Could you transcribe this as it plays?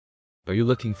Are you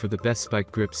looking for the best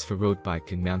bike grips for road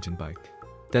bike and mountain bike?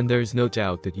 Then there is no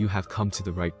doubt that you have come to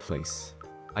the right place.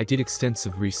 I did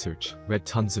extensive research, read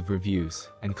tons of reviews,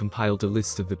 and compiled a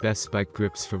list of the best bike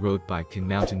grips for road bike and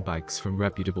mountain bikes from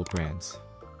reputable brands.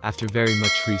 After very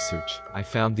much research, I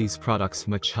found these products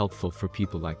much helpful for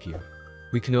people like you.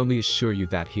 We can only assure you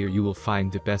that here you will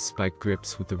find the best bike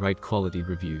grips with the right quality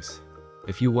reviews.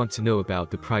 If you want to know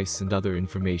about the price and other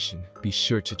information, be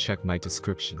sure to check my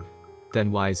description. Then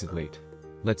why is it late?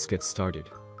 Let's get started.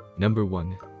 Number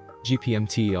 1.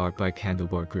 GPMTER Bike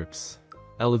Handlebar Grips.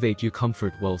 Elevate your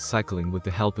comfort while cycling with the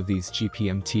help of these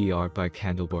GPMTER Bike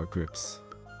Handlebar Grips.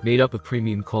 Made up of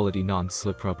premium quality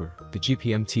non-slip rubber, the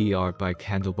GPMTER Bike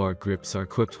Handlebar Grips are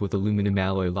equipped with aluminum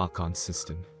alloy lock-on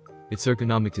system. Its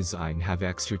ergonomic design have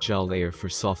extra gel layer for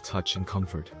soft touch and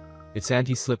comfort. Its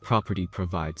anti-slip property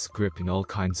provides grip in all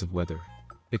kinds of weather.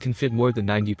 It can fit more than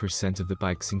 90% of the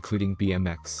bikes including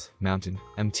BMX, mountain,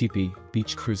 MTB,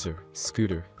 beach cruiser,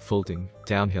 scooter, folding,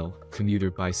 downhill, commuter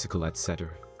bicycle etc.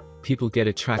 People get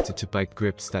attracted to bike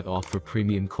grips that offer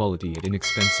premium quality at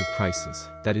inexpensive prices.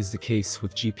 That is the case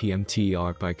with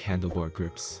GPMTER Bike Handlebar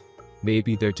Grips.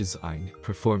 Maybe their design,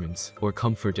 performance, or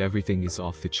comfort everything is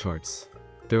off the charts.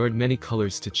 There aren't many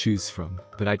colors to choose from,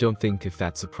 but I don't think if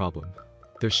that's a problem.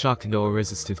 Their shock and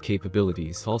resistive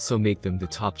capabilities also make them the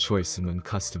top choice among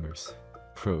customers.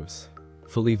 Pros.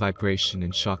 Fully vibration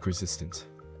and shock resistant.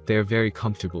 They are very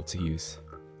comfortable to use.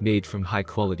 Made from high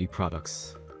quality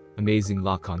products. Amazing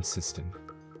lock-on system.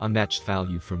 Unmatched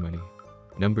value for money.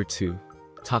 Number 2.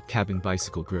 TOPCABIN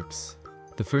Bicycle Grips.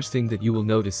 The first thing that you will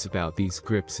notice about these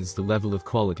grips is the level of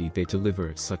quality they deliver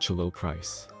at such a low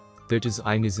price. Their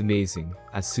design is amazing.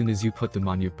 As soon as you put them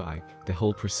on your bike, the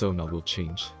whole persona will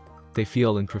change. They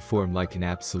feel and perform like an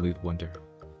absolute wonder.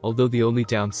 Although the only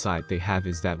downside they have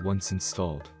is that once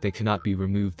installed, they cannot be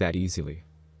removed that easily.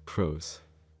 Pros.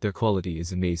 Their quality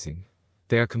is amazing.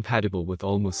 They are compatible with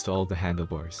almost all the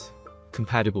handlebars.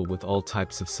 Compatible with all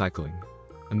types of cycling.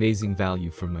 Amazing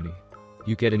value for money.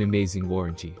 You get an amazing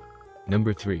warranty.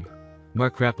 Number 3.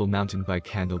 Marque Grapple Mountain Bike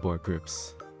Handlebar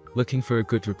Grips. Looking for a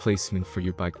good replacement for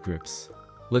your bike grips?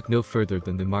 Look no further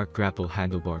than the Marque Grapple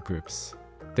Handlebar Grips.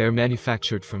 They are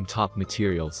manufactured from top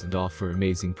materials and offer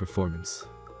amazing performance.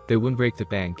 They won't break the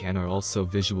bank and are also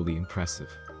visually impressive.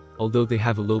 Although they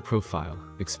have a low profile,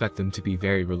 expect them to be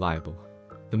very reliable.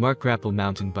 The Marque Grapple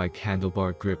Mountain Bike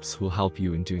Handlebar Grips will help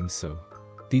you in doing so.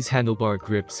 These handlebar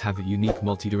grips have a unique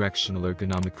multi-directional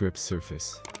ergonomic grip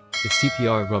surface. Its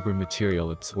CPR rubber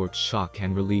material absorbs shock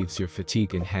and relieves your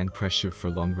fatigue and hand pressure for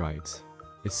long rides.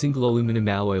 Its single aluminum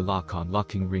alloy lock-on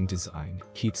locking ring design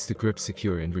keeps the grip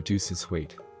secure and reduces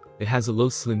weight. It has a low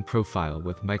slim profile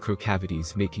with micro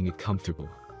cavities making it comfortable.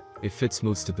 It fits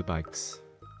most of the bikes.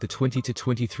 The 20 to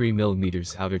 23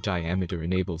 mm outer diameter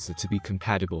enables it to be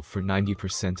compatible for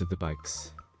 90% of the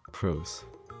bikes. Pros.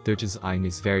 Their design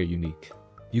is very unique.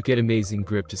 You get amazing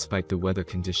grip despite the weather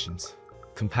conditions.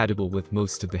 Compatible with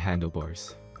most of the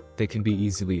handlebars. They can be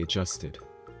easily adjusted.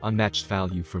 Unmatched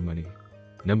value for money.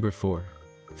 Number 4.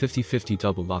 50/50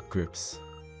 Double Lock Grips.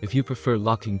 If you prefer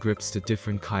locking grips to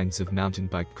different kinds of mountain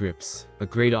bike grips, a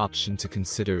great option to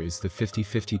consider is the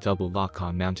 50/50 Double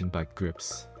Lock-on mountain bike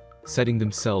grips. Setting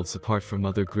themselves apart from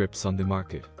other grips on the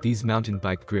market, these mountain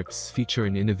bike grips feature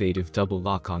an innovative double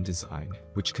lock-on design,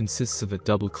 which consists of a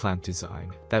double clamp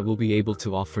design that will be able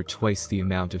to offer twice the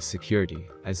amount of security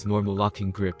as normal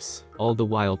locking grips, all the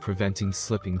while preventing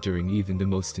slipping during even the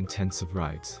most intensive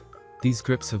rides. These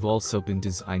grips have also been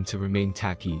designed to remain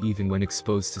tacky even when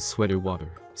exposed to sweat or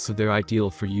water, so they're ideal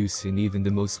for use in even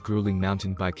the most grueling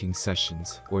mountain biking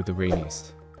sessions or the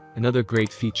rainiest. Another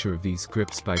great feature of these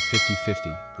grips by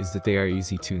 50/50 is that they are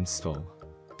easy to install.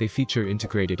 They feature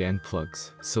integrated end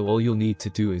plugs, so all you'll need to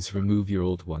do is remove your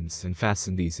old ones and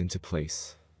fasten these into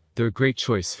place. They're a great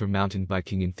choice for mountain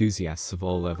biking enthusiasts of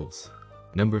all levels.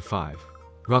 Number 5.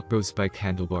 ROCKBROS Bike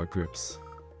Handlebar Grips.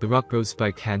 The ROCKBROS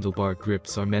Bike Handlebar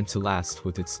Grips are meant to last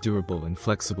with its durable and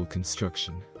flexible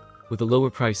construction. With a lower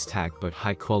price tag but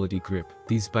high quality grip,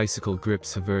 these bicycle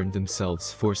grips have earned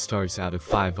themselves 4 stars out of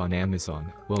 5 on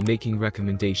Amazon, while making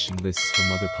recommendation lists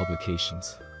from other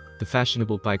publications. The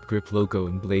fashionable bike grip logo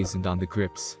emblazoned on the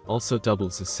grips also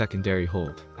doubles as secondary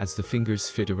hold, as the fingers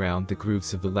fit around the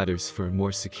grooves of the letters for a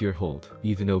more secure hold,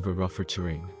 even over rougher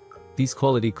terrain. These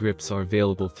quality grips are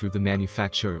available through the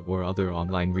manufacturer or other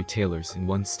online retailers in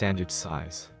one standard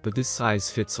size, but this size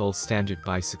fits all standard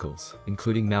bicycles,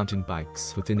 including mountain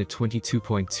bikes within a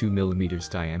 22.2 mm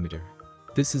diameter.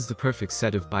 This is the perfect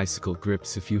set of bicycle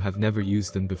grips if you have never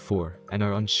used them before and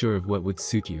are unsure of what would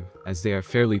suit you, as they are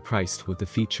fairly priced with the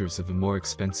features of a more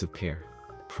expensive pair.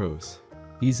 Pros.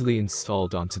 easily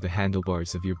installed onto the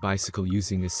handlebars of your bicycle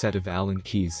using a set of Allen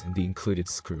keys and the included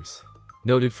screws.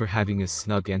 Noted for having a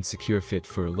snug and secure fit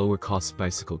for a lower cost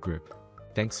bicycle grip.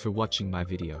 Thanks for watching my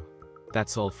video.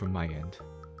 That's all from my end.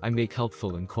 I make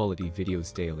helpful and quality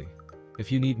videos daily.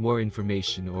 If you need more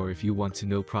information or if you want to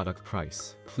know product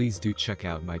price, please do check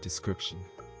out my description.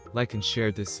 Like and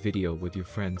share this video with your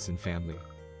friends and family.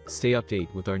 Stay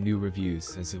updated with our new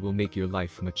reviews as it will make your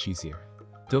life much easier.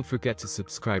 Don't forget to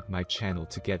subscribe my channel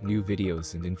to get new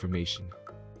videos and information.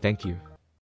 Thank you.